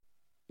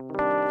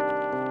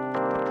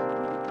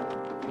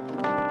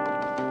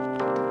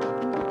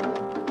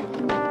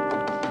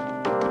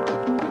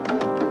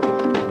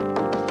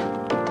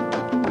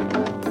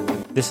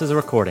This is a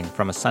recording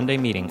from a Sunday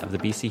meeting of the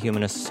BC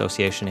Humanist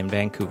Association in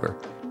Vancouver.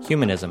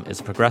 Humanism is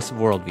a progressive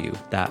worldview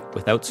that,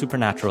 without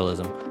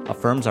supernaturalism,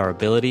 affirms our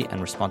ability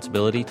and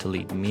responsibility to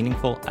lead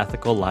meaningful,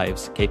 ethical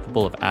lives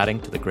capable of adding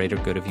to the greater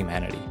good of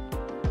humanity.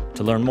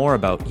 To learn more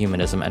about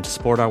humanism and to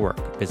support our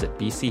work, visit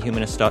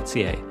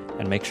bchumanist.ca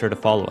and make sure to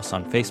follow us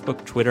on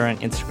Facebook, Twitter, and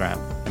Instagram,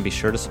 and be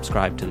sure to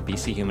subscribe to the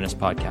BC Humanist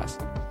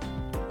podcast.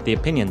 The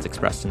opinions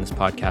expressed in this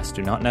podcast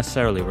do not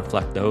necessarily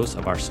reflect those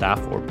of our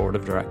staff or board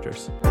of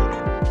directors.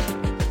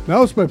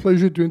 Now it's my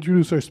pleasure to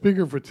introduce our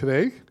speaker for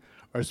today.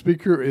 Our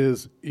speaker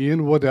is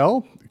Ian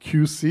Waddell,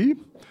 QC.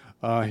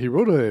 He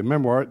wrote a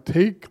memoir,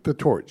 Take the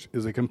Torch,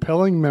 is a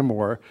compelling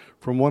memoir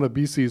from one of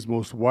BC's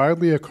most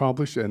widely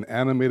accomplished and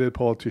animated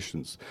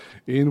politicians,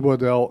 Ian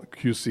Waddell,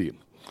 QC.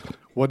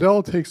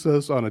 Waddell takes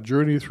us on a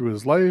journey through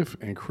his life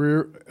and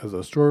career as a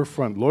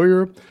storefront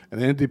lawyer, an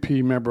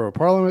NDP member of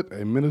parliament,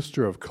 a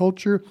minister of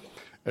culture,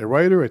 a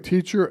writer, a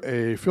teacher,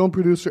 a film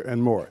producer,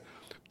 and more,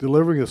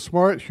 delivering a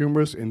smart,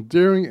 humorous,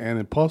 endearing, and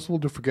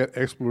impossible-to-forget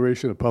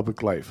exploration of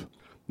public life.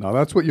 Now,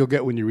 that's what you'll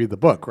get when you read the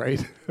book,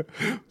 right?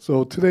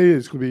 So today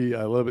is going to be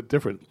a little bit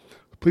different.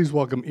 Please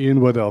welcome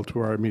Ian Waddell to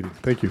our meeting.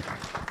 Thank you.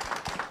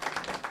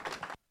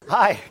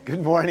 Hi,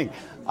 good morning.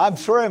 I'm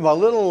sorry I'm a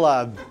little,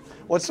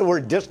 what's the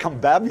word,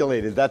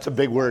 discombobulated. That's a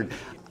big word.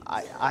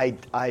 I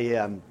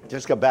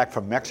just got back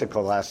from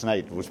Mexico last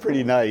night. It was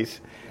pretty nice.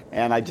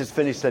 And I just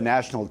finished a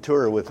national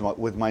tour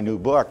with my new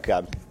book,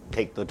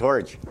 Take the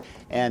Torch.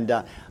 And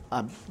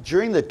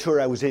during the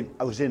tour, I was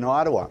in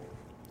Ottawa,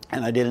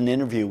 and I did an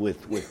interview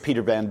with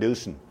Peter Van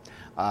Dusen,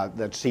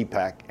 that's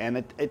CPAC.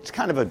 And it's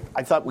kind of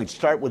I thought we'd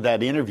start with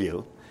that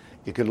interview.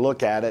 You could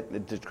look at it.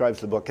 It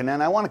describes the book. And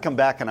then I want to come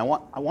back, and I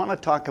want to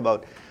talk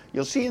about,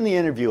 you'll see in the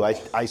interview,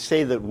 I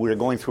say that we're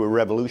going through a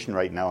revolution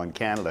right now in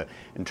Canada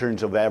in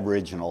terms of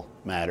Aboriginal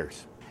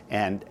matters.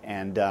 And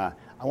I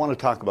want to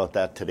talk about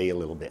that today a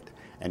little bit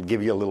and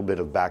give you a little bit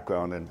of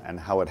background and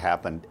how it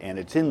happened. And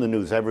it's in the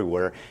news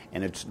everywhere,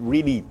 and it's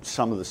really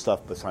some of the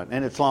stuff behind,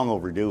 and it's long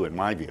overdue in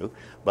my view,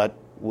 but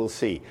we'll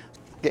see.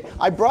 Okay,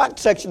 I brought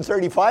Section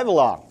 35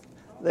 along.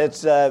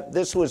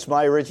 This was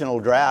my original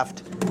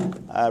draft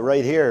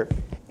right here,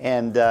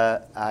 and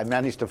I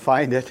managed to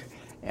find it,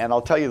 and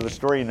I'll tell you the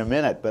story in a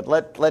minute, but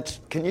we'll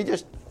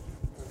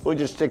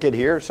just stick it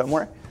here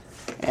somewhere,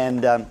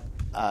 and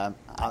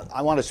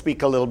I want to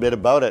speak a little bit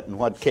about it and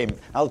what came.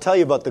 I'll tell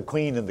you about the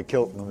Queen and the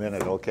kilt in a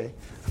minute, okay?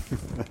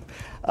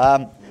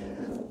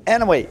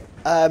 Anyway,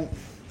 let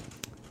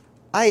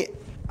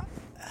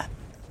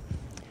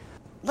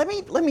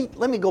me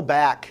go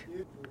back.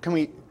 Can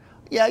we?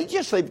 Yeah, you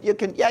just leave. You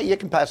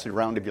can pass it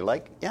around if you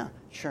like. Yeah,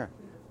 sure.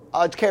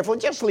 It's careful.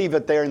 Just leave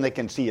it there, and they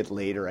can see it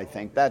later. I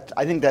think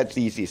that's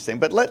the easiest thing.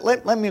 But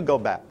let me go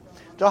back.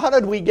 So how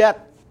did we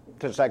get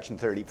to Section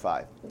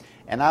 35?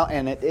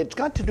 And it's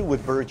got to do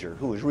with Berger,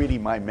 who was really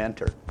my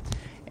mentor.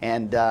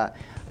 And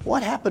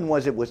what happened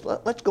was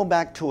let's go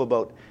back to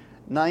about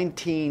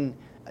in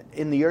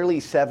the early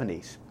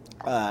 70s,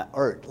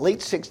 or late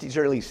 60s,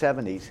 early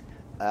 70s.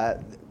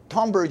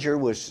 Tom Berger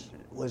was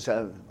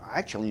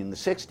actually in the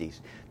 60s.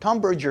 Tom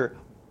Berger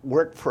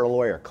worked for a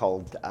lawyer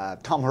called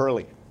Tom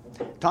Hurley.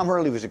 Tom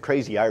Hurley was a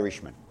crazy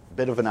Irishman, a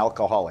bit of an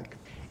alcoholic.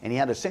 And he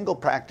had a single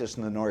practice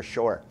in the North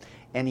Shore.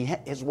 And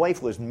his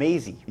wife was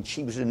Maisie, and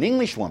she was an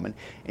English woman,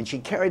 and she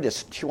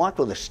walked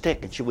with a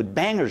stick, and she would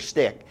bang her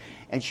stick,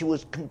 and she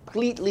was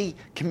completely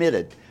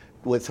committed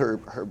with her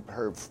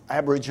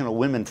Aboriginal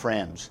women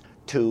friends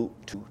to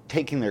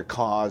taking their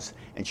cause,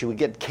 and she would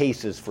get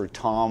cases for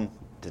Tom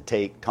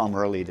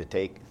Hurley to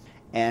take,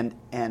 and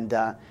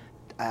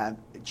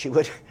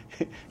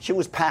she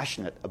was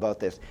passionate about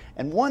this.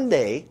 And one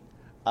day,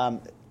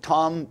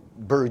 Tom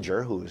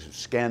Berger, who was a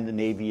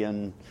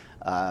Scandinavian,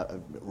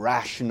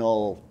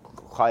 rational,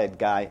 quiet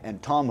guy,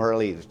 and Tom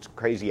Hurley, this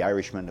crazy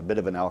Irishman, a bit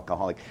of an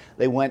alcoholic,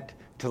 they went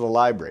to the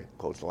library,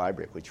 Coast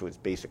Library, which was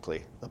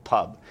basically the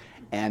pub,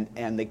 and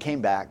they came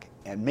back,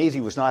 and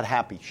Maisie was not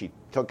happy. She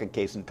took a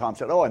case, and Tom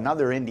said, "Oh,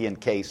 another Indian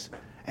case."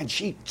 And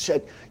she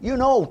said,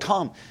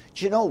 Tom,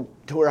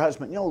 to her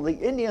husband, the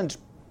Indians,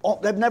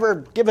 they've never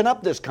given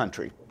up this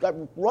country. That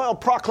Royal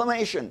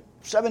Proclamation,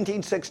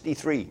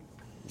 1763.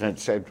 It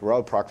said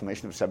Royal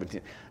Proclamation of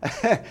 17.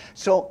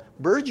 So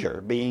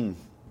Berger, being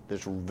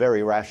this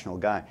very rational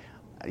guy,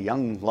 a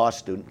young law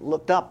student,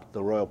 looked up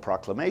the Royal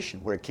Proclamation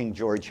where King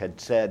George had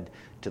said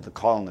to the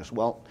colonists,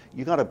 well,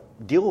 you got to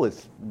deal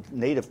with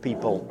Native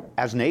people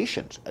as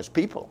nations, as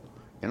people,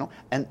 And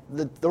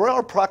the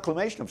Royal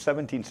Proclamation of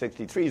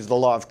 1763 is the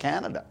law of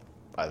Canada,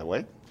 by the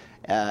way.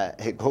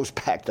 It goes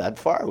back that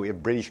far. We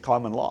have British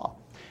common law.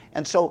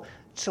 And so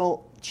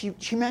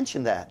she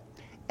mentioned that.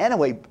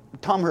 Anyway,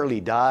 Tom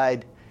Hurley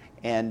died,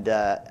 and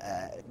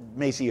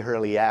Maisie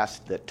Hurley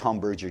asked that Tom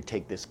Berger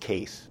take this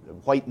case.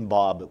 White and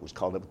Bob, it was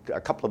called.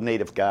 A couple of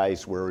Native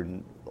guys were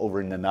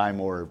over in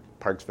Nanaimo or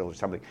Parksville or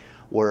something,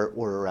 were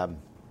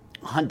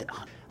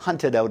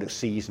hunted out of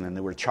season, and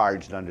they were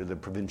charged under the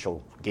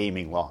provincial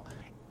gaming law.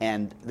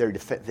 And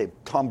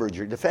Tom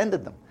Berger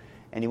defended them.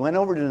 And he went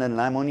over to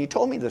Nanaimo, and he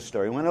told me this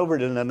story. He went over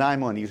to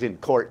Nanaimo, and he was in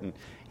court, and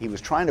he was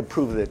trying to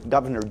prove that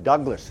Governor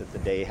Douglas at the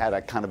day had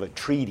a kind of a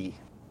treaty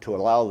to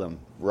allow them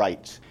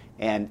rights.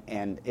 And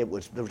there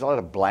was a lot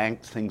of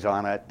blank things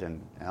on it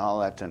and all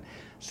that. And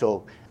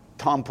so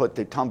Tom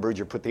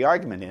Berger put the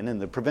argument in,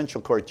 and the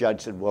provincial court judge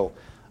said, well,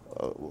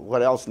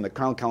 what else? And the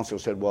Crown Counsel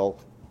said, well,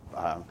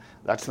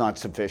 that's not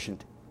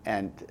sufficient.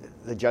 And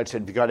the judge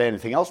said, have you got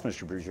anything else,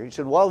 Mr. Berger? He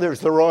said, well,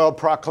 there's the Royal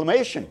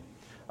Proclamation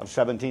of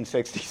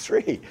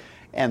 1763,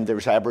 and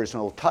there's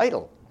Aboriginal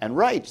title and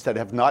rights that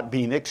have not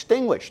been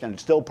extinguished, and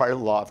it's still part of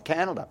the law of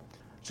Canada.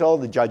 So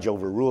the judge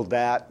overruled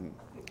that,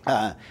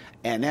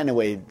 and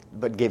anyway,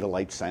 but gave a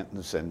light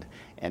sentence, and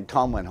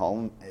Tom went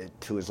home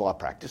to his law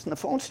practice, and the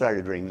phone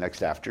started ringing the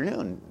next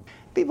afternoon.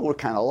 People were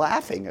kind of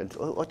laughing.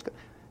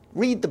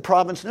 Read the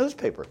province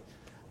newspaper.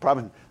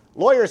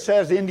 Lawyer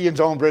says Indians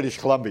own British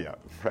Columbia,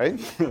 right?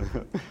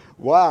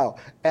 Wow.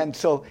 And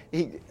so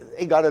he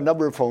got a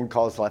number of phone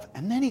calls left,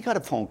 and then he got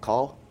a phone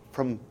call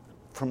from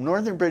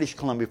northern British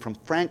Columbia, from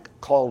Frank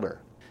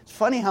Calder. It's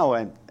funny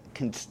how,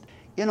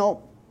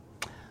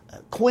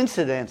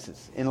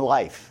 coincidences in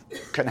life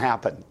can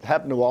happen. It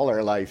happened to all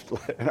our lives,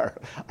 in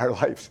our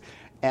lives.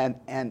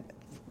 And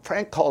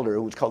Frank Calder,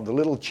 who was called the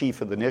Little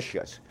Chief of the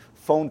Nisga'a,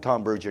 phoned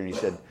Tom Berger, and he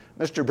said,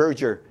 Mr.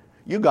 Berger,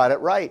 you got it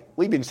right.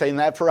 We've been saying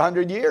that for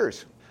 100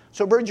 years.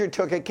 So Berger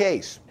took a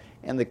case,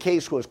 and the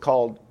case was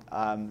called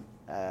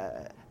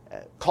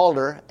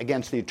Calder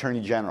against the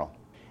Attorney General.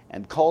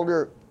 And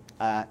Calder,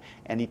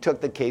 and he took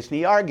the case and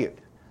he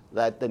argued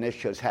that the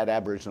Nisga'a had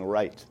Aboriginal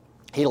rights.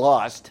 He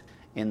lost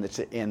in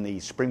the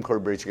Supreme Court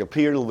of British Columbia,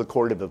 appealed to the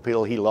Court of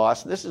Appeal. He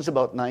lost. This is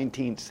about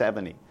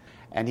 1970.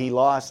 And he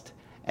lost,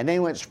 and then he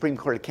went to the Supreme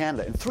Court of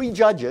Canada. And three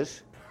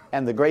judges,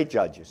 and the great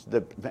judges,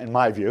 in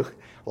my view,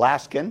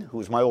 Laskin, who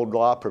was my old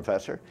law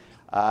professor,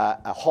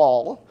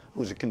 Hall, who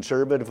was a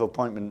conservative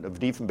appointment of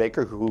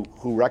Diefenbaker,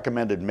 who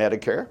recommended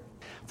Medicare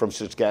from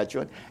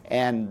Saskatchewan,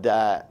 and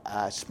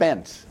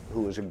Spence,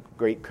 who was a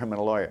great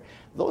criminal lawyer.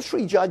 Those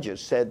three judges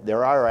said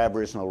there are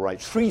Aboriginal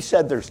rights. Three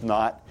said there's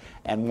not,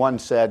 and one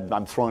said,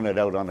 I'm throwing it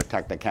out on a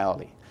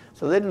technicality.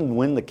 So they didn't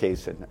win the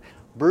case.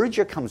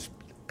 Berger comes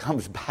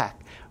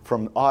back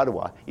from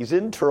Ottawa. He's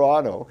in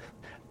Toronto.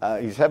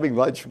 He's having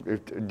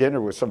dinner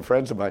with some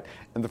friends of mine,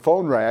 and the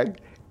phone rang,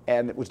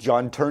 and it was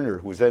John Turner,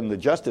 who was then the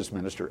Justice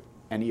Minister,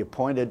 and he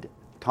appointed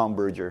Tom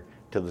Berger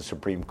to the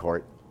Supreme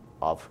Court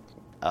of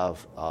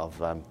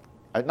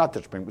not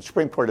the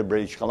Supreme Court of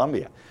British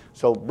Columbia.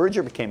 So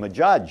Berger became a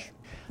judge.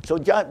 So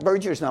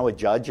Berger is now a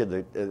judge of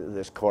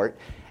this court,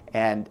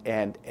 and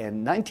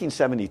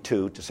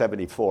 1972 to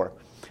 74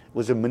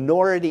 was a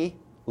minority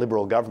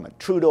Liberal government.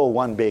 Trudeau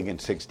won big in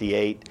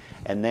 68,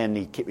 and then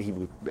he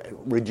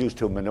reduced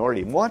to a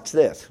minority. And what's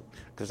this?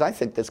 Because I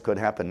think this could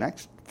happen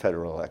next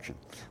federal election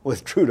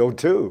with Trudeau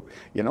too,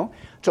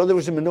 So there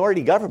was a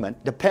minority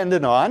government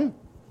dependent on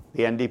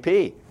the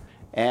NDP.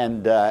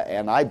 And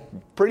I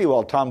pretty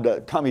well,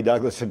 Tommy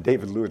Douglas and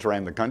David Lewis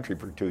ran the country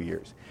for 2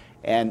 years.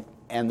 And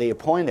they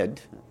appointed,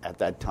 at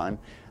that time,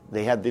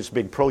 they had this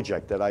big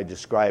project that I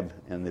describe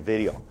in the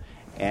video.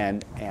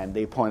 And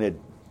they appointed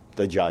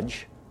the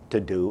judge to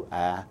do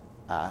what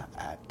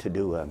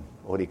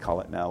do you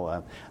call it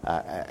now,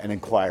 an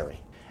inquiry.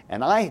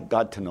 And I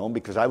got to know him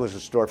because I was a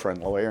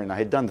storefront lawyer, and I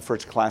had done the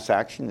first class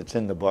action that's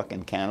in the book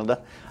in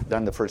Canada.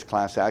 Done the first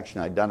class action.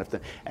 I'd done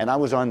it, and I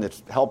was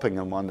helping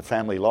him on the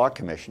Family Law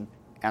Commission.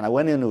 And I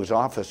went into his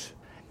office,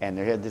 and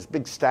they had this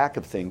big stack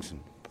of things and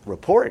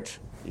reports.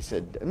 He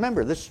said,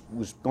 "Remember, this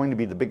was going to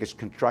be the biggest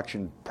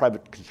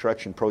private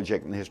construction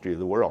project in the history of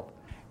the world."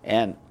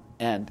 And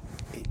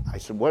I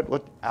said,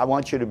 "What? I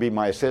want you to be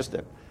my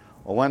assistant."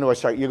 Well, when do I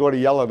start? You go to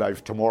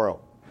Yellowknife tomorrow.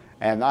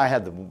 And I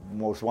had the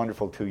most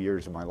wonderful 2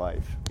 years of my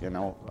life.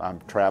 I'm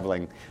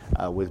traveling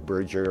with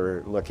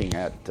Berger, looking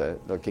at the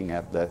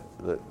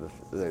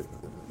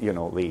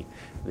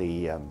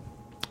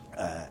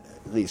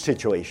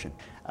situation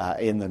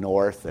in the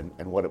north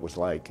and what it was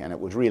like, and it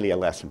was really a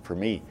lesson for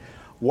me.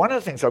 One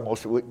of the things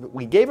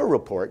we gave a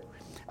report,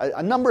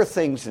 a number of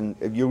things, and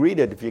if you read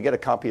it, if you get a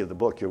copy of the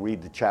book, you'll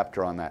read the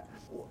chapter on that.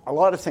 A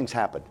lot of things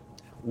happened.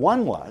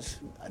 One was,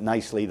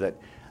 nicely, that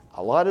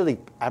a lot of the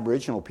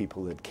Aboriginal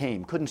people that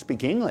came couldn't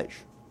speak English.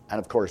 And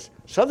of course,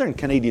 Southern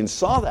Canadians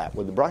saw that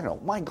with the Brown.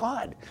 My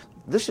God,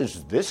 this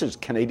is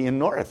Canadian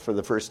North for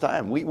the first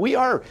time. We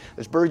are,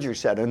 as Berger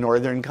said, a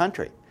northern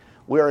country.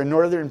 We are a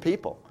northern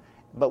people.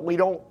 But we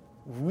don't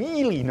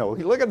really know.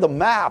 You look at the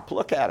map,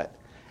 look at it.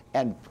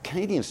 And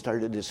Canadians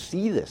started to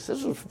see this.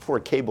 This was before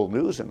cable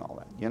news and all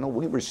that.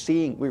 We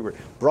were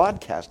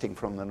broadcasting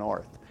from the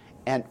north.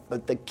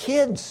 But the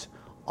kids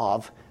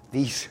of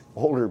these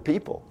older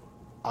people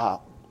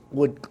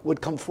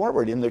would come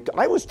forward.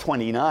 I was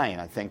 29,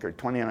 I think, or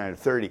 29 or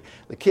 30.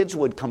 The kids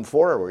would come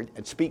forward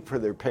and speak for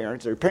their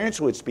parents. Their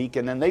parents would speak,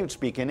 and then they would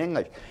speak in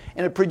English.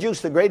 And it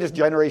produced the greatest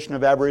generation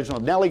of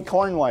Aboriginal. Nellie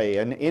Cornway,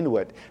 an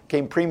Inuit,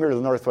 became Premier of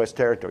the Northwest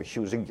Territories. She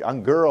was a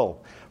young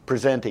girl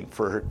presenting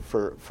for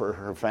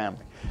her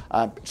family.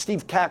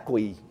 Steve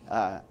Kakwe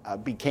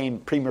became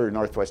Premier of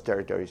Northwest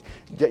Territories.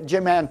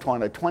 Jim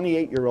Antoine, a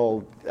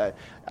 28-year-old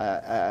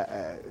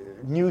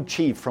new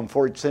chief from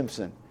Fort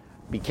Simpson,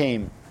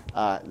 became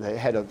the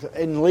head of,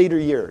 in later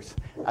years.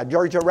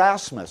 George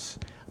Erasmus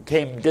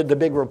did the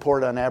big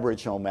report on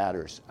Aboriginal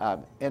matters,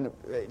 and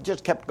it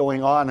just kept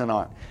going on and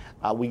on.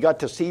 We got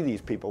to see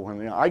these people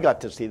I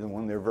got to see them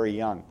when they were very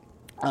young.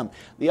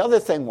 The other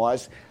thing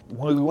was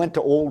when we went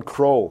to Old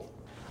Crow.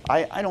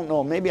 I don't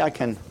know, maybe I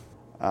can.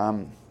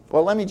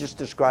 Well, let me just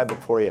describe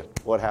it for you.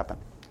 What happened?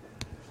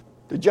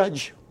 The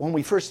judge, when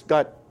we first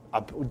got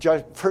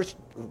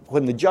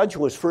when the judge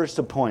was first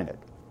appointed,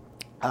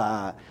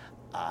 I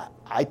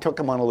took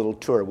him on a little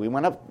tour. We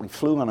went up. We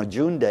flew on a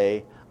June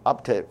day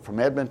from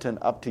Edmonton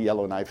up to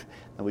Yellowknife,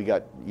 and we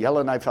got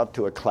Yellowknife up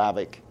to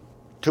Aklavik,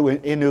 to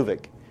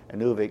Inuvik,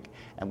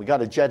 and we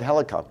got a jet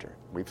helicopter.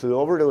 We flew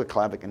over to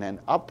Aklavik and then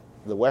up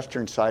the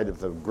western side of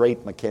the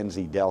Great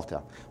Mackenzie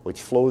Delta,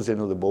 which flows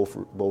into the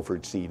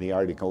Beaufort Sea, the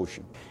Arctic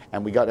Ocean.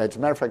 And we got, as a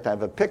matter of fact, I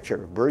have a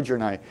picture. Berger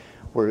and I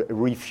were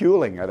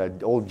refueling at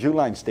an old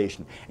Uline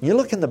station. And you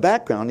look in the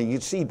background and you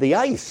see the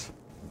ice.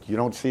 You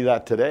don't see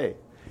that today.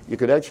 You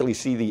could actually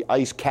see the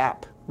ice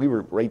cap. We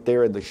were right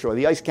there at the shore.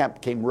 The ice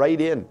cap came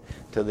right in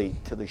to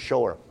the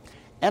shore.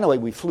 Anyway,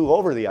 we flew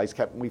over the ice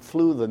cap and we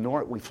flew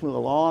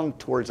along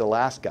towards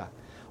Alaska,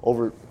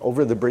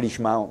 over the British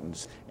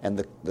mountains and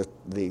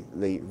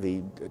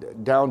the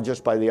down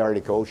just by the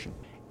Arctic Ocean.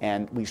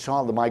 And we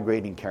saw the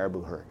migrating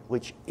caribou herd,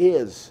 which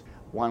is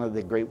one of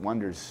the great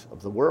wonders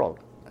of the world.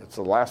 It's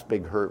the last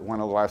big herd,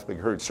 one of the last big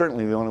herds,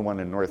 certainly the only one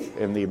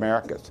in the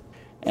Americas.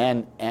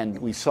 And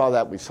we saw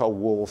that. We saw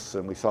wolves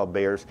and we saw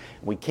bears.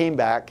 We came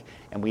back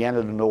and we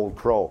ended in Old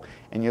Crow.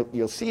 And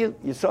you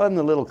saw in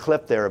the little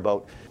clip there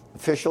about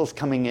officials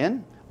coming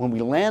in. When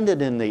we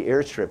landed in the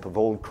airstrip of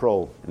Old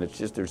Crow, and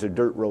there's a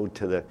dirt road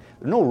there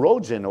are no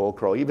roads in Old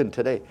Crow even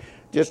today.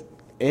 Just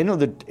into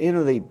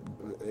the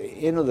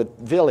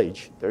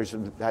village, there's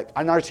an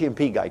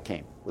RCMP guy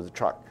came with a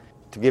truck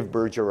to give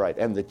Berger a ride,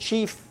 and the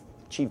Chief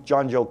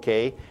John Joe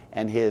Kay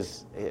and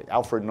his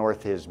Alfred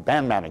North, his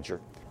band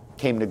manager,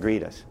 came to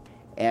greet us,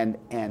 and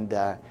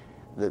the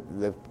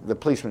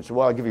policeman said,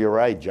 "Well, I'll give you a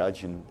ride,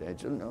 Judge," and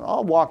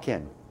I'll walk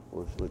in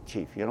with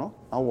Chief,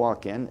 I'll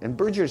walk in, and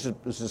Berger is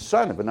the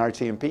son of an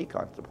RCMP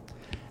constable,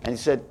 and he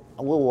said,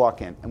 "We'll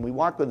walk in," and we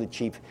walked with the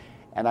Chief,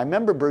 and I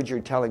remember Berger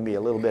telling me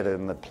a little bit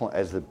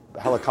as the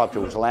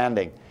helicopter was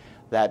landing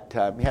that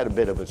he had a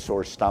bit of a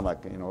sore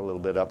stomach, a little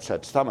bit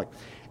upset stomach,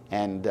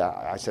 and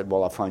I said,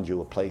 "Well, I'll find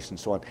you a place," and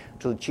so on.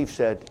 So the Chief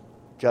said,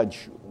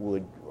 "Judge,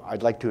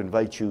 I'd like to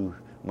invite you.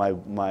 My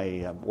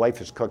wife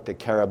has cooked a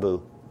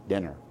caribou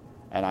dinner,"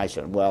 and I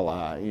said, "Well,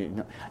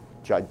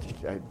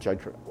 Judge,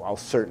 I'll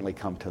certainly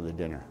come to the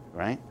dinner,"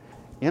 right?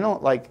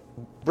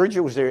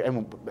 Berger was there,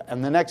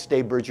 and the next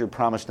day Berger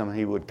promised him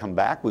he would come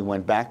back. We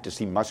went back to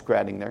see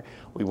muskratting there.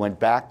 We went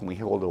back and we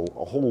held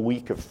a whole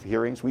week of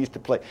hearings. We used to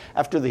play,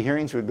 after the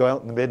hearings, we'd go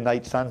out in the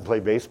midnight sun and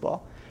play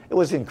baseball. It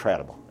was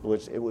incredible.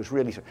 It was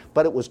really,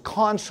 but it was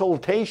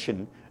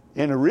consultation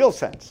in a real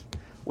sense.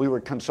 We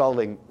were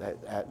consulting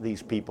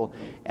these people,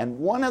 and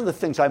one of the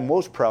things I'm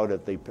most proud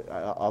of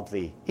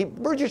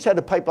Berger said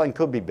a pipeline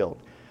could be built,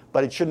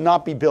 but it should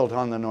not be built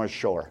on the North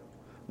Shore,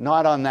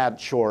 not on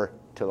that shore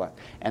to land.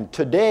 And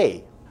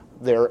today,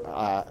 there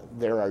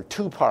are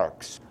two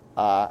parks.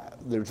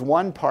 There's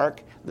one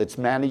park that's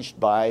managed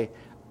by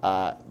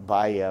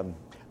the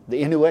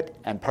Inuit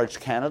and Parks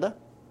Canada,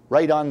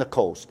 right on the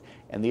coast,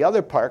 and the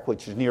other park,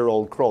 which is near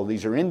Old Crow.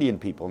 These are Indian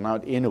people,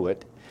 not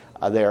Inuit.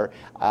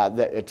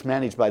 It's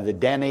managed by the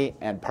Dene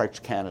and Parks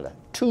Canada.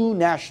 Two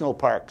national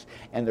parks,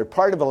 and they're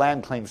part of a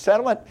land claim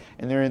settlement,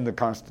 and they're in the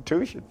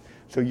Constitution.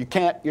 So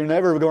you're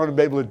never going to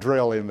be able to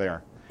drill in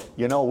there.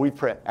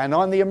 And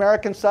on the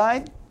American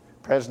side,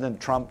 President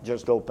Trump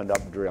just opened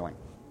up drilling,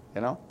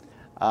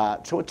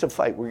 So it's a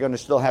fight. We're going to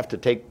still have to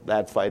take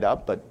that fight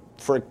up, but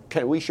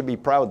we should be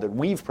proud that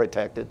we've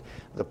protected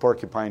the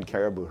porcupine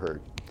caribou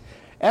herd.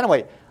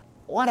 Anyway,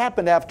 what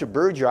happened after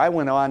Berger? I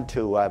went on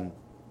to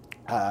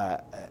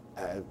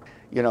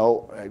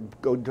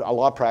go to a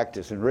law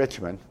practice in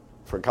Richmond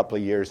for a couple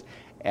of years,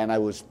 and I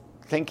was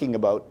thinking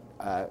about,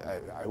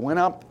 I went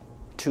up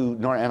to,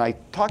 and I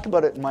talk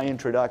about it in my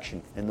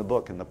introduction in the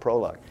book, in the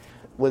prologue,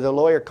 with a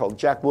lawyer called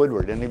Jack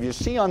Woodward. And if you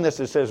see on this,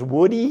 it says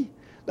Woody.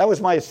 That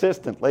was my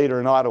assistant later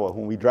in Ottawa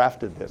when we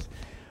drafted this.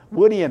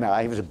 Woody and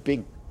I, he was a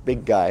big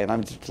guy, and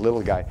I'm just a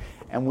little guy,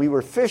 and we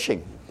were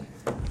fishing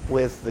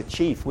with the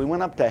Chief. We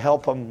went up to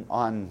help him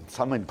on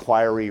some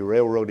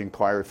railroad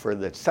inquiry for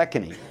the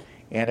Second,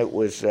 and it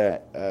was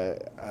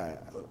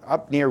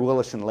up near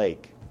Williston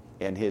Lake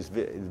in his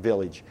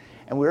village.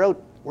 And we're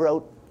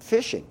out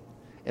fishing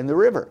in the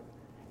river,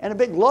 and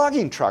big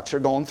logging trucks are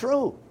going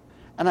through.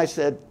 And I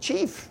said,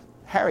 "Chief,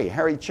 Harry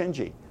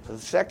Chingy, the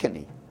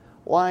Second,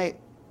 why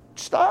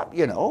stop?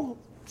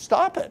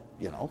 Stop it.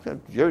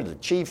 You're the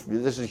chief.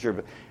 This is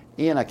your."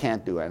 "Ian, I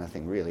can't do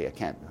anything really. I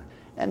can't."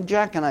 And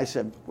Jack and I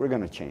said, "We're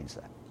going to change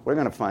that. We're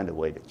going to find a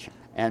way to change."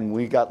 And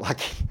we got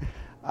lucky.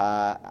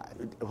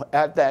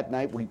 At that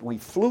night, we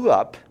flew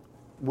up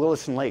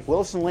Williston Lake.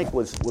 Williston Lake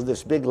was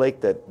this big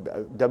lake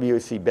that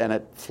W.C.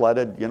 Bennett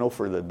flooded,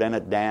 for the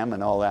Bennett Dam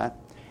and all that.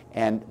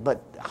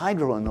 But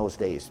hydro in those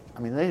days, I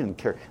mean, they didn't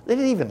care. They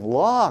didn't even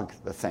log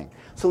the thing.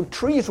 So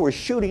trees were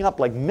shooting up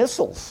like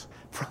missiles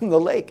from the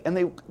lake,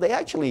 and they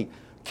actually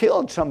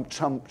killed some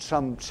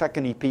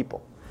Sekani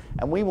people.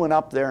 And we went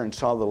up there and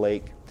saw the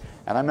lake.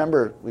 And I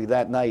remember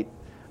that night,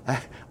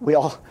 we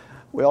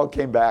all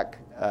came back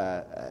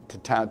to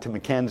town, to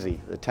Mackenzie,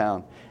 the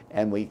town,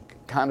 and we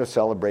kind of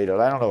celebrated.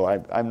 I don't know,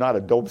 I'm not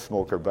a dope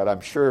smoker, but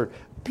I'm sure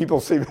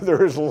people see there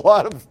was a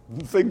lot of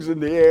things in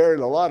the air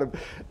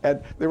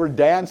and they were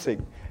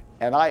dancing.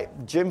 And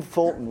Jim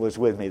Fulton was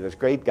with me, this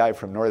great guy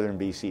from northern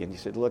BC, and he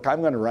said, look,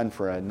 I'm going to run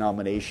for a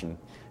nomination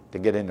to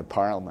get into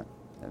Parliament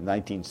in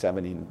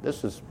 1970.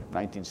 This was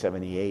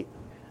 1978.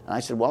 And I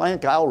said, well, I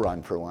think I'll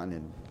run for one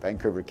in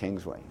Vancouver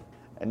Kingsway.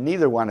 And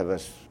neither one of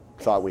us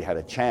thought we had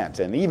a chance.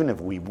 And even if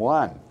we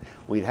won,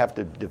 we'd have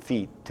to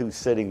defeat two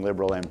sitting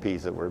Liberal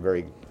MPs that were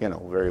very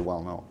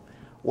well known.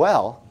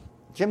 Well,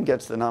 Jim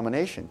gets the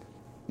nomination.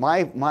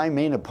 My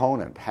main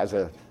opponent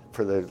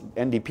for the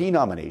NDP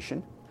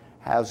nomination,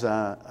 has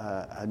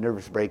a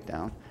nervous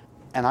breakdown,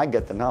 and I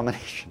get the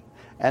nomination.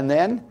 And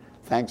then,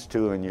 thanks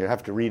to, and you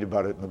have to read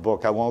about it in the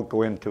book, I won't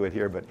go into it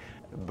here, but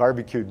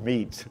barbecued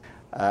meats.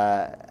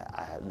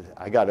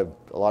 I got a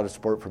lot of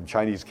support from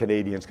Chinese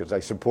Canadians because I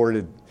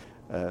supported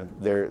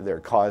their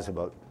cause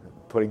about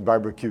putting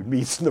barbecued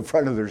meats in the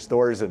front of their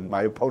stores, and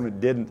my opponent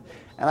didn't.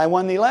 And I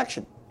won the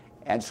election.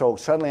 And so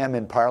suddenly I'm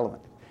in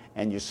Parliament.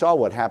 And you saw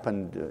what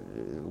happened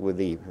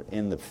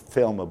in the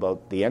film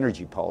about the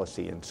energy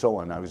policy and so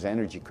on. I was an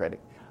energy critic.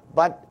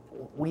 But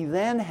we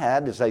then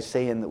had, as I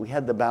say, we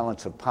had the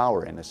balance of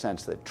power in a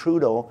sense that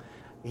Trudeau,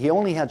 he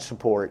only had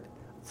support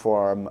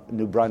for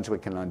New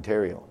Brunswick and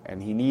Ontario,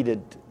 and he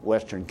needed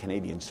Western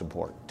Canadian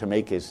support to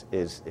make his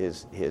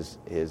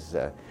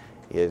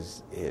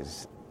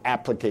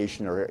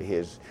application, or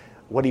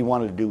what he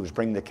wanted to do was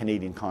bring the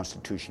Canadian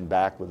Constitution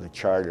back with a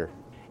charter.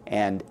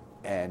 And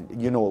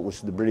it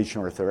was the British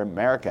North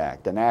America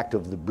Act, an act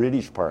of the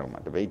British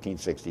Parliament of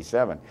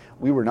 1867.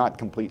 We were not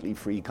completely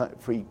free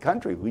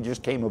country. We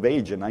just came of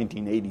age in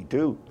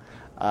 1982.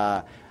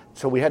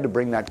 So we had to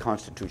bring that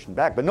Constitution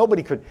back. But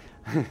nobody could,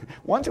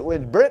 once it was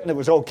in Britain, it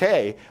was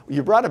okay.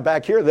 You brought it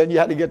back here, then you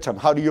had to get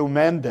how do you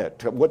amend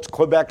it? What's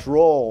Quebec's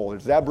role?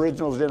 Is the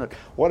Aboriginals in it?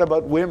 What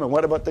about women?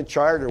 What about the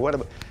charter?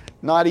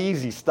 Not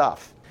easy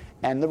stuff.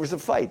 And there was a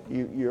fight.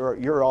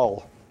 You're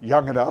all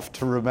young enough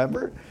to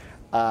remember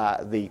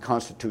the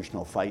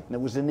constitutional fight, and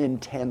it was an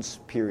intense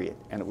period,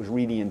 and it was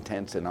really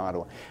intense in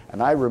Ottawa.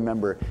 And I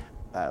remember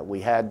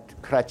we had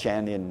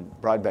Chrétien in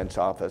Broadbent's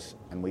office,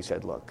 and we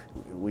said, look,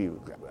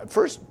 at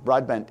first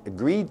Broadbent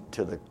agreed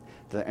to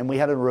and we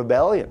had a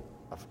rebellion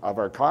of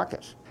our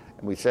caucus.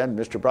 And we said,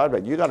 Mr.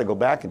 Broadbent, you got to go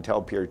back and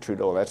tell Pierre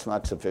Trudeau that's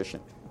not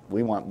sufficient.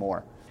 We want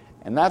more.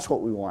 And that's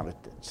what we wanted,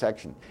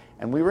 section.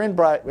 And we were in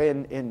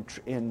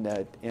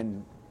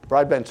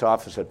Broadbent's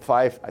office at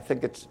 5, I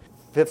think it's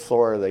 5th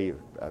floor of the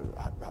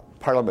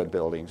Parliament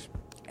buildings,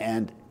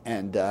 and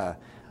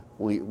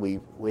we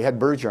had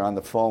Berger on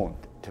the phone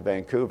to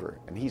Vancouver,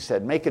 and he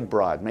said, make it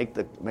broad, make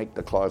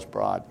the clause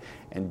broad.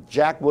 And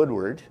Jack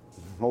Woodward,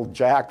 old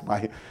Jack,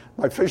 my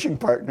fishing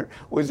partner,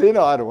 was in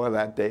Ottawa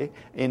that day,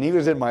 and he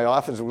was in my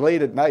office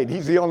late at night.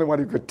 He's the only one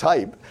who could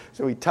type,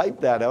 so he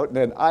typed that out, and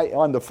then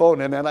on the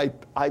phone, and then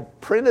I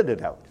printed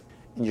it out,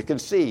 and you can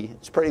see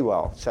it's pretty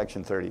well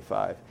Section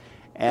 35,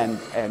 and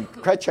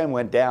Chrétien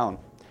went down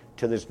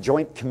to this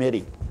joint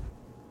committee,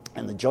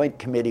 and the joint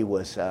committee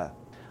was the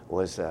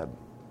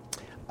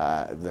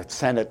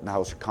Senate and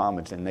House of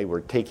Commons, and they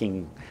were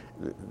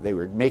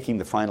making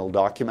the final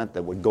document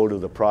that would go to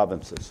the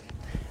provinces,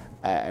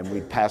 and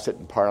we'd pass it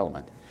in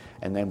Parliament,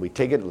 and then we'd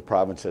take it to the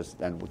provinces,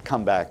 and we'd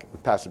come back,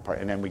 we'd pass it,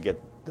 and then we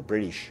get the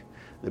British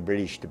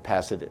to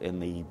pass it in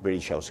the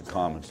British House of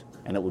Commons,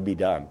 and it would be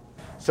done.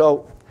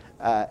 So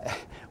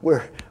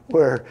we're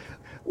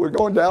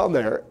going down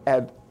there,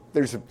 and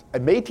there's a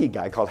Métis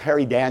guy called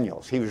Harry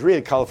Daniels. He was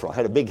really colorful,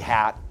 had a big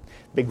hat,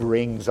 big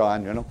rings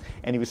on,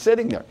 and he was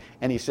sitting there.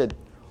 And he said,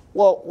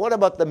 well, what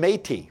about the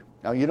Métis?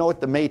 Now, you know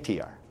what the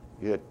Métis are.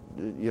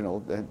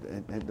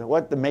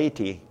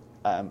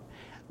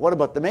 What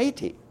about the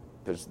Métis?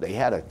 Because they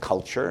had a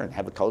culture and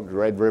have a culture,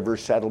 Red River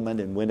settlement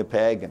in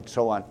Winnipeg and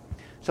so on.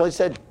 So he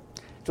said,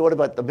 so what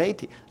about the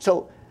Métis?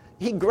 So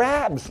he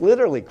grabs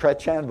literally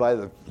Chrétien by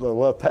the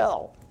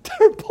lapel,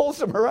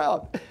 pulls him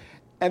around.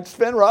 And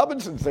Sven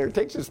Robinson's there,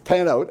 takes his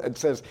pen out and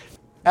says,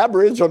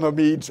 Aboriginal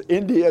means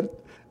Indian,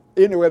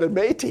 Inuit, and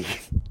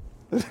Métis.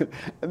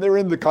 And they're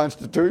in the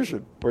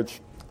Constitution, which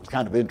is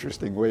kind of an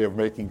interesting way of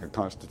making a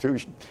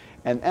Constitution.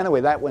 And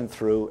anyway, that went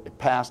through, it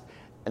passed,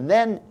 and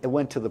then it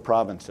went to the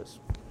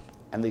provinces,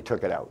 and they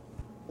took it out.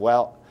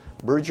 Well,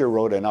 Berger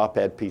wrote an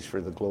op-ed piece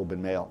for the Globe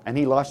and Mail, and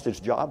he lost his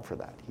job for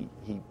that.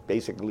 He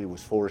basically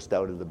was forced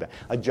out of the bench.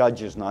 A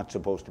judge is not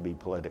supposed to be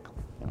political,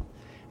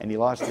 and he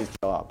lost his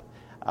job.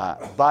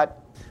 But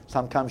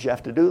sometimes you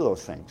have to do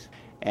those things.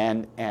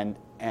 And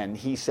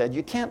he said,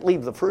 you can't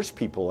leave the first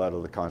people out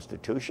of the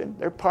Constitution.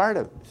 They're part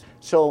of it.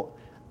 So,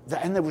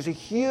 and there was a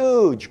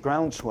huge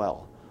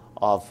groundswell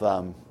of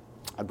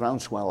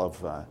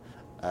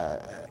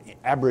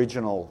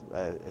Aboriginal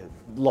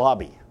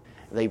lobby.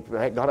 They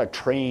got a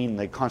train,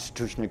 the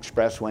Constitution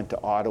Express went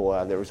to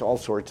Ottawa. There was all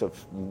sorts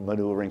of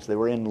maneuverings. They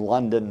were in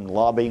London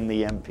lobbying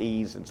the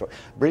MPs, and so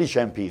British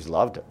MPs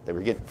loved it. They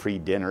were getting free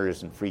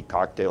dinners and free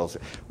cocktails.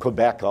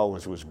 Quebec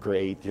always was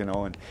great, you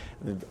know,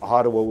 and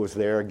Ottawa was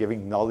there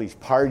giving all these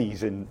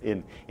parties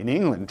in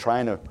England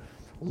trying to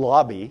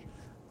lobby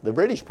the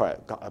British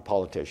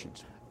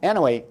politicians.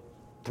 Anyway,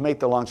 to make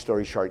the long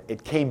story short,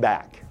 it came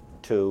back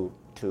to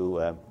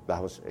the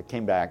House. It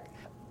came back,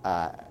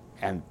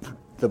 and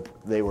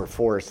they were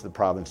forced, the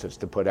provinces,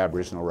 to put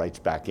Aboriginal rights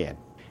back in,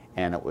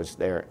 and it was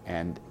there,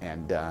 and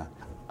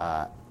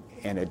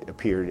it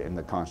appeared in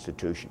the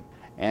Constitution.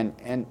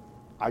 And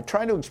I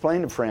try to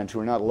explain to friends who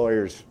are not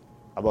lawyers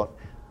about,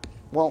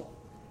 well,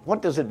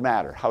 what does it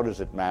matter? How does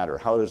it matter?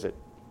 How does it?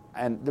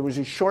 And there was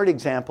a short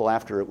example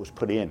after it was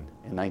put in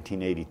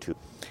 1982.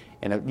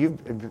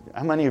 And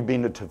how many have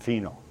been to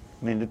Tofino?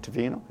 Been to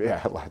Tofino?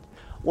 Yeah, a lot.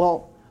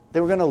 Well, they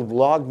were going to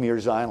log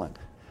Mears Island,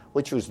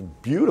 which was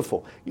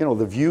beautiful. You know,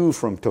 the view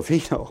from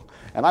Tofino.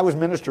 And I was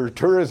Minister of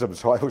Tourism,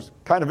 so I was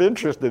kind of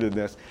interested in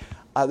this.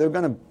 They were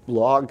going to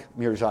log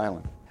Mears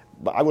Island.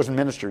 But I wasn't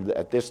minister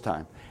at this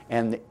time.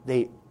 And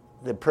the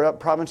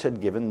province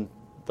had given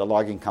the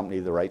logging company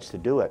the rights to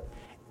do it.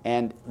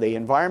 And the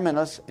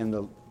environmentalists and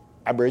the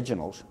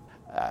Aboriginals,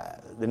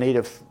 the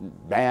native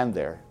band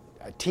there,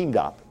 teamed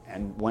up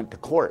and went to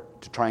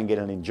court to try and get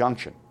an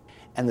injunction.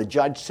 And the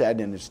judge said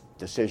in his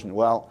decision,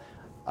 well,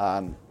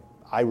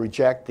 I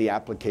reject the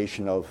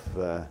application of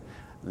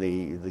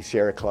the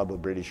Sierra Club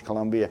of British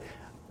Columbia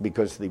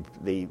because the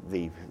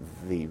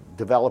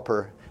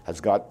developer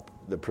has got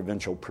the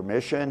provincial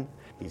permission.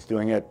 He's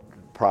doing it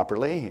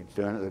properly. He's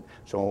doing it,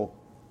 so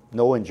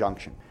no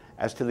injunction.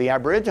 As to the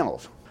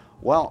Aboriginals,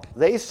 well,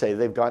 they say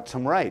they've got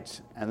some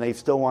rights and they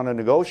still want to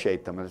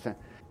negotiate them.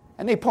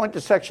 And they point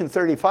to Section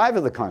 35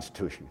 of the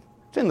Constitution.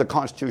 It's in the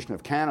Constitution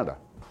of Canada.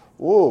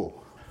 Whoa.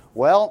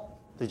 Well,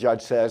 the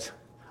judge says,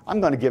 I'm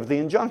going to give the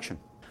injunction.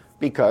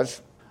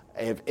 Because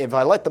if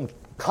I let them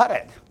cut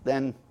it,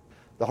 then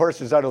the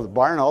horse is out of the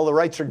barn, all the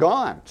rights are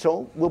gone.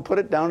 So we'll put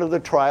it down to the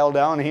trial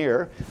down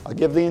here. I'll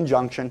give the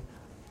injunction.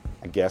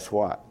 And guess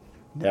what?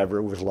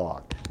 Never was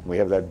logged. We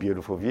have that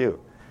beautiful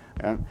view.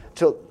 And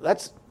so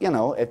that's, you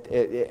know,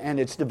 and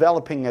it's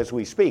developing as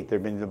we speak. There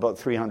have been about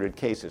 300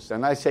 cases.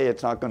 And I say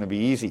it's not going to be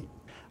easy.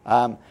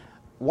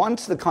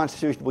 Once the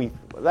Constitution,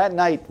 that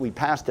night we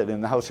passed it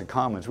in the House of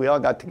Commons. We all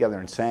got together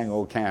and sang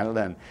 "O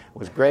Canada," and it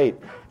was great.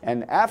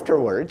 And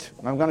afterwards,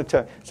 I'm going to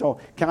tell. So,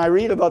 can I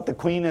read about the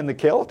Queen in the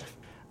kilt?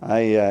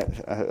 I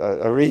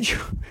read you.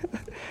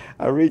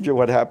 I read you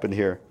what happened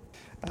here.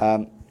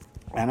 And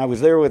I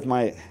was there with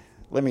my.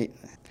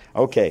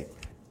 Okay,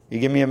 you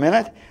give me a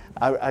minute.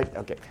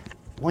 Okay.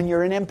 When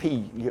you're an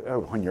MP,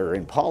 when you're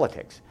in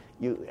politics,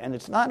 and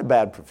it's not a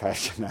bad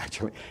profession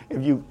actually.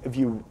 You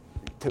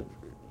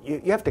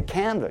have to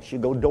canvass. You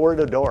go door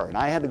to door, and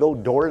I had to go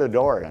door to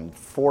door in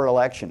 4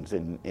 elections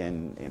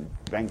in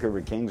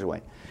Vancouver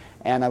Kingsway,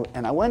 and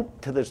I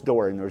went to this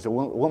door, and there was a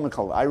woman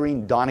called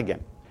Irene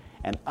Donegan,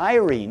 and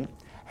Irene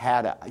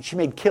she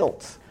made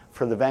kilts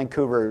for the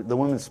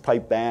Women's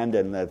Pipe Band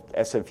and the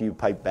SFU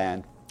Pipe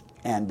Band,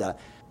 and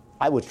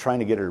I was trying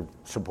to get her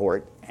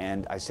support,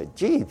 and I said,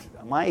 "Gee,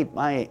 my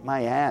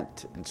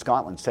aunt in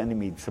Scotland sending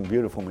me some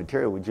beautiful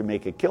material. Would you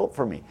make a kilt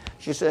for me?"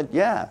 She said,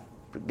 "Yeah,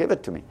 give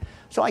it to me."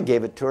 So I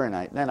gave it to her,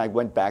 and then I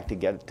went back to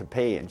get it to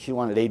pay, and she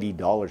wanted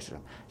 $80. I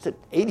said,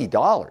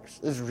 $80?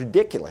 This is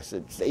ridiculous.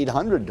 It's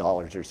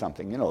 $800 or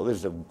something. You know, this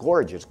is a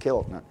gorgeous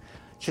kilt. And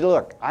she said,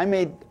 "Look, I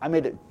made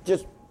it.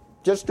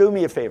 Just do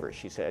me a favor,"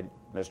 she said,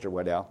 "Mr.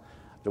 Waddell."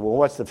 I said, "Well,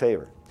 what's the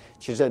favor?"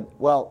 She said,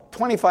 "Well,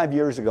 25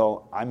 years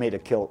ago, I made a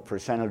kilt for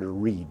Senator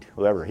Reid,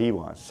 whoever he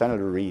was,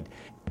 Senator Reid,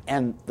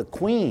 and the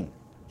Queen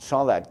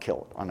saw that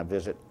kilt on a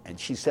visit, and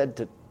she said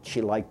that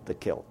she liked the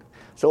kilt.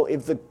 So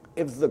if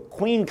the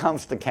Queen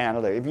comes to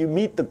Canada, if you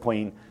meet the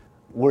Queen,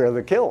 wear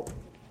the kilt."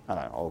 And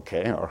I,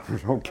 okay,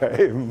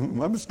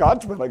 I'm a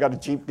Scotsman. I got a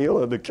cheap deal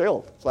on the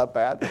kilt. It's not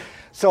bad.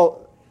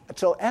 So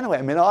anyway,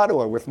 I'm in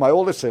Ottawa with my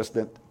old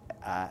assistant,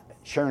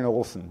 Sharon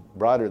Olson.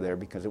 Brought her there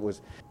because it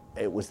was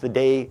the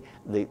day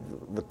the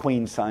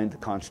Queen signed the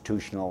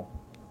constitutional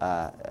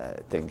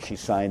thing. She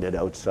signed it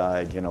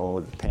outside, you know,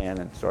 with the pen,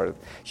 and sort of.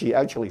 She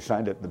actually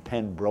signed it. The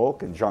pen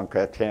broke, and Jean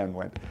Chrétien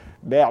went,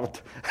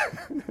 "Merde,"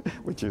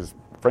 which is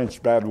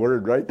French bad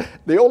word, right?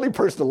 The only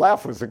person to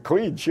laugh was the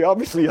Queen. She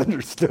obviously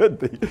understood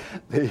the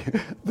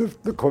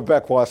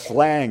Quebecois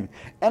slang.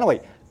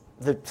 Anyway,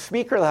 the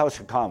Speaker of the House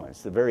of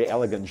Commons, the very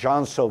elegant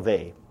Jean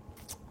Sauvé,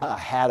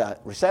 had a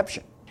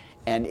reception.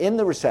 And in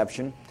the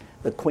reception,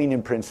 the Queen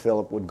and Prince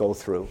Philip would go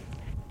through.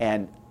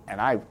 And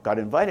I got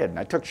invited, and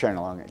I took Sharon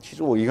along. And she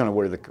said, "Well, you're going to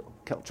wear the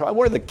kilt." So I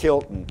wore the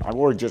kilt, and I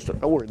wore a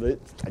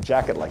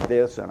jacket like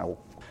this, and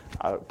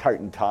a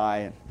tartan tie,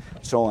 and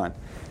so on.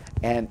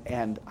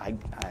 And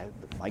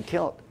my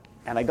kilt.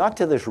 And I got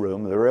to this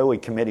room, the Railway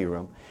Committee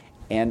room,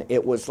 and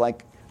it was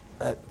like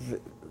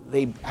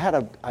they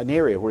had an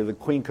area where the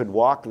Queen could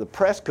walk. The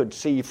press could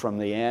see from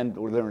the end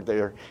where they were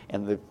there,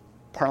 and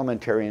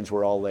parliamentarians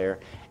were all there,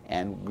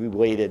 and we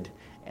waited,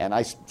 and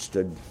I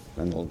stood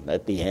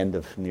at the end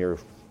of near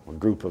a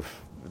group of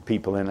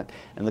people in it,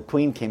 and the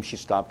Queen came. She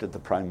stopped at the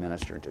Prime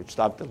Minister,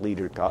 stopped the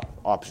Leader of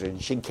Opposition.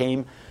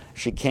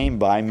 She came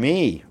by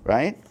me,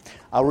 right?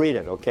 I'll read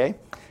it, okay?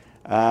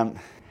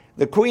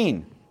 The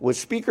Queen, with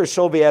Speaker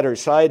Sobey at her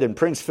side and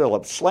Prince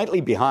Philip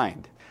slightly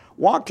behind,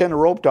 walked in a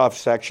roped-off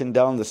section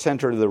down the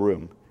center of the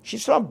room. She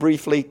stopped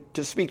briefly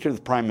to speak to the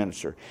Prime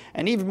Minister,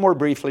 and even more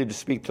briefly to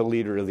speak to the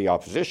Leader of the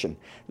Opposition.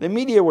 The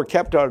media were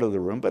kept out of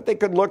the room, but they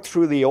could look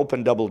through the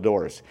open double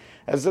doors.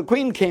 As the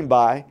Queen came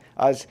by,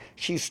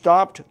 she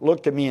stopped,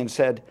 looked at me, and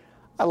said,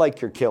 "I like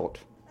your kilt."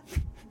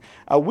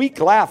 A weak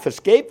laugh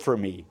escaped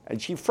from me,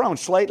 and she frowned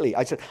slightly.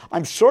 I said,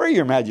 "I'm sorry,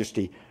 Your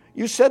Majesty.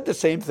 You said the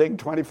same thing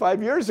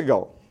 25 years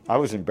ago." I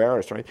was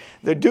embarrassed, right?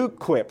 The Duke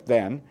quipped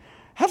then,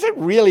 "Has it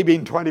really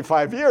been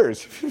 25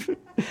 years?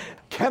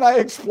 Can I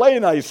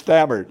explain?" I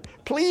stammered.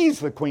 "Please,"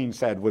 the Queen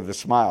said with a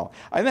smile.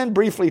 I then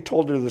briefly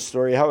told her the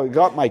story, how I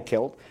got my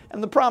kilt,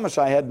 and the promise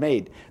I had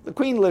made. The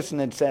Queen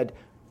listened and said,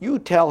 "You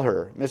tell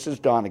her,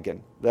 Mrs.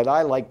 Donegan, that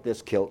I like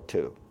this kilt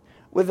too."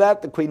 With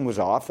that, the Queen was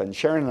off, and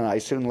Sharon and I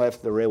soon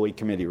left the Railway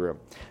Committee room.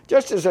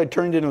 Just as I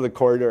turned into the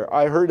corridor,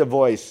 I heard a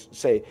voice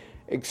say,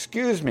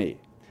 "Excuse me,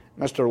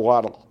 Mr.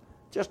 Waddle,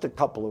 just a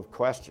couple of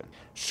questions."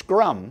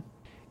 Scrum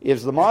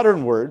is the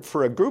modern word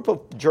for a group of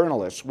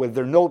journalists with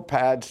their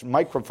notepads,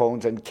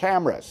 microphones, and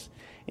cameras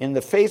in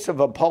the face of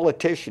a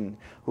politician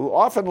who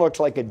often looks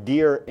like a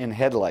deer in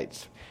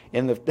headlights.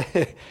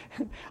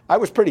 I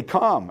was pretty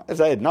calm, as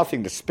I had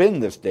nothing to spin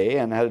this day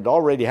and had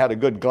already had a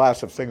good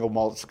glass of single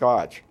malt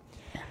scotch.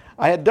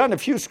 I had done a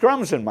few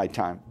scrums in my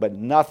time, but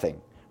nothing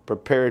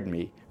prepared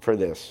me for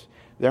this.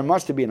 There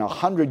must have been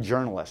 100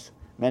 journalists,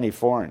 many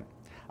foreign.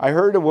 I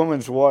heard a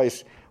woman's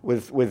voice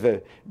with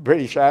a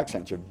British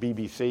accent,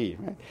 BBC.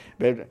 Right?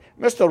 But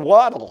Mr.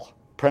 Waddle,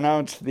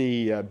 pronounced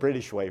the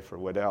British way for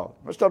Waddell.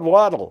 "Mr.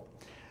 Waddle,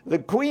 the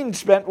Queen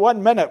spent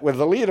 1 minute with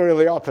the Leader of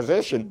the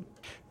Opposition,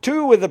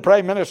 2 with the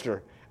Prime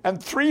Minister,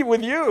 and 3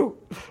 with you.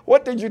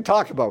 What did you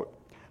talk about?"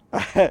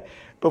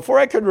 Before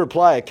I could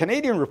reply, a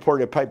Canadian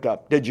reporter piped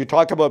up, "Did you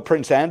talk about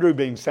Prince Andrew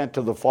being sent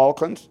to the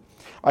Falklands?"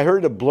 I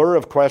heard a blur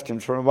of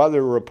questions from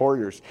other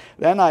reporters.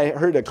 Then I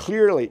heard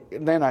clearly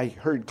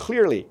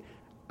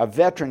a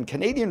veteran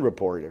Canadian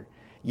reporter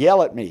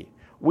yell at me,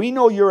 "We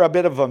know you're a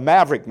bit of a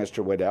maverick,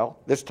 Mr. Waddell,"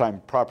 this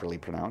time properly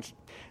pronounced.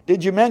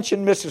 "Did you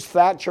mention Mrs.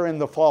 Thatcher in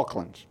the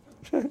Falklands?"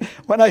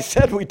 When I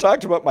said we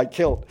talked about my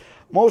kilt,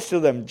 most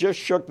of them just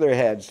shook their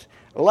heads.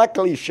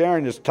 Luckily,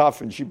 Sharon is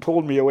tough, and she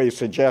pulled me away,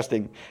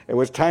 suggesting it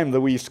was time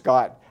the wee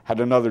Scot had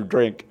another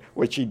drink,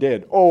 which he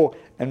did. Oh,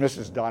 and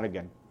Mrs.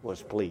 Donegan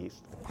was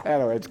pleased.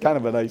 Anyway, it's kind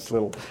of a nice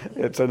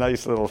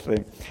little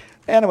thing.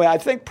 Anyway, I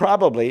think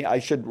probably I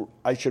should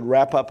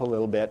wrap up a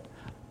little bit,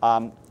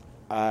 and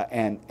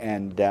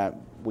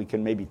we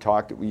can maybe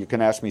talk. You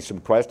can ask me some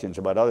questions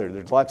about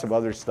There's lots of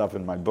other stuff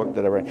in my book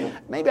that I read.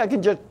 Maybe I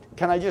can just.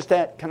 Can I just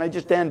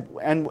end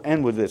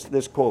with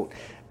this quote?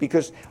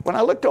 Because when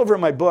I looked over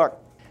my book,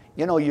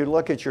 you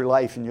look at your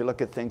life and you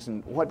look at things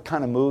and what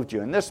kind of moved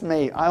you. And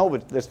I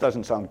hope this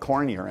doesn't sound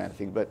corny or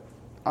anything, but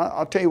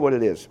I'll tell you what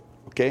it is.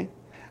 Okay.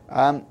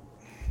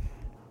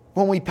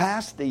 When we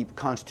passed the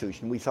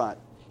Constitution, we thought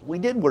we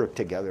did work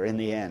together in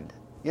the end.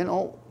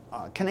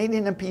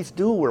 Canadian MPs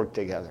do work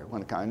together,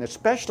 and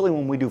especially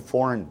when we do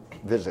foreign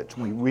visits,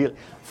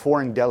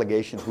 foreign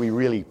delegations, we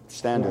really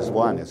stand as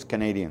one as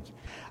Canadians.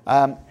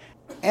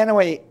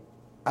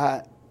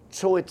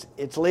 So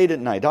it's late at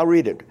night. I'll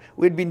read it.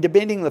 We'd been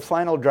debating the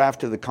final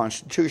draft of the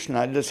Constitution.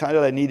 I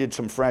decided I needed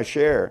some fresh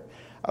air.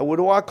 I would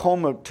walk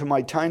home to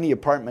my tiny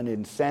apartment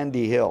in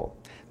Sandy Hill,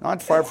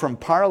 not far from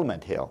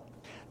Parliament Hill.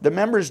 The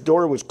member's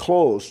door was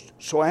closed,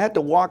 so I had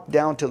to walk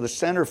down to the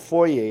center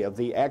foyer of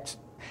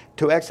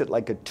to exit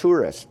like a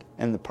tourist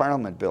in the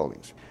Parliament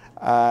buildings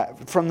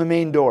from the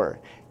main door.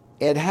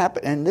 It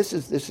happened, and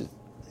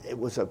it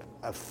was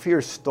a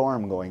fierce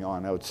storm going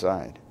on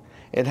outside.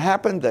 It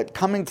happened that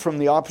coming from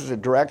the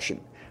opposite direction,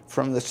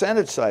 from the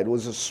Senate side,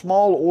 was a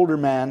small older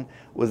man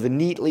with a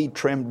neatly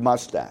trimmed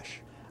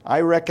mustache.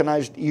 I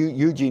recognized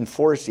Eugene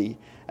Forsey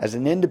as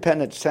an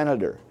independent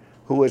senator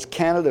who was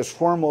Canada's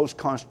foremost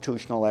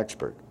constitutional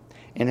expert.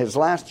 In his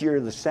last year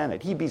of the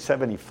Senate, he'd be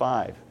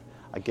 75,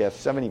 I guess.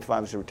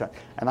 75 was the retirement,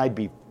 and I'd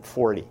be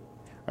 40,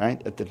 right,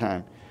 at the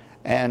time.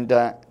 And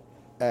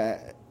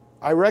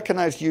I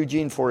recognized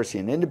Eugene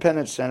Forsey, an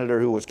independent senator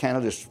who was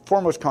Canada's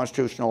foremost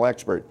constitutional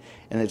expert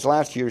in his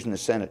last years in the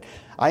Senate.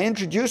 I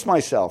introduced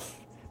myself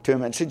to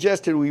him and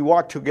suggested we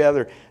walk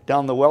together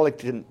down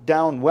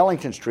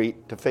Wellington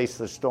Street to face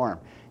the storm.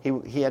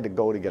 He had to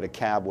go to get a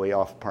cab way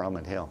off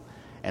Parliament Hill,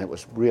 and it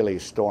was really a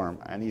storm.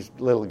 And he's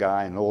a little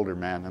guy, an older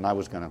man, and I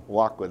was going to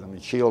walk with him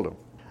and shield him.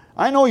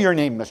 "I know your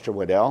name, Mr.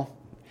 Waddell."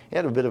 He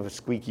had a bit of a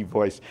squeaky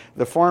voice.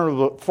 The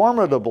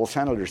formidable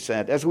senator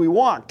said. As we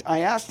walked,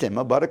 I asked him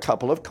about a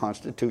couple of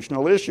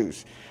constitutional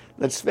issues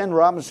that Sven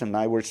Robinson and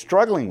I were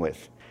struggling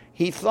with.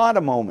 He thought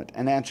a moment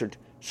and answered,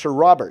 "Sir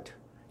Robert,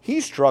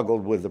 he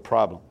struggled with the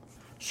problem."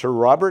 "Sir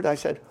Robert?" I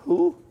said.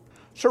 "Who?"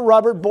 "Sir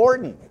Robert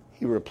Borden.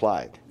 he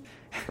replied.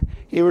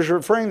 He was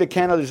referring to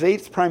Canada's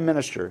 8th Prime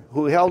Minister,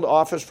 who held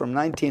office from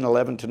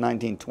 1911 to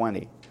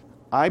 1920.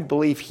 I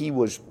believe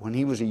when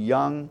he was a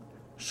young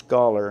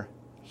scholar,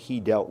 he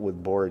dealt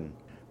with Borden.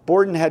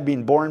 Borden had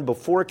been born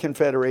before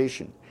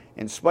Confederation.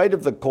 In spite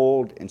of the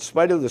cold, in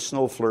spite of the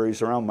snow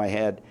flurries around my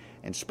head,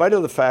 in spite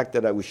of the fact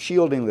that I was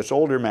shielding this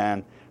older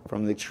man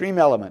from the extreme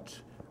elements,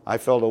 I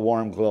felt a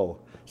warm glow.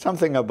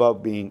 Something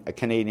about being a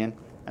Canadian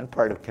and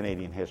part of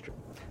Canadian history.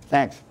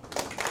 Thanks.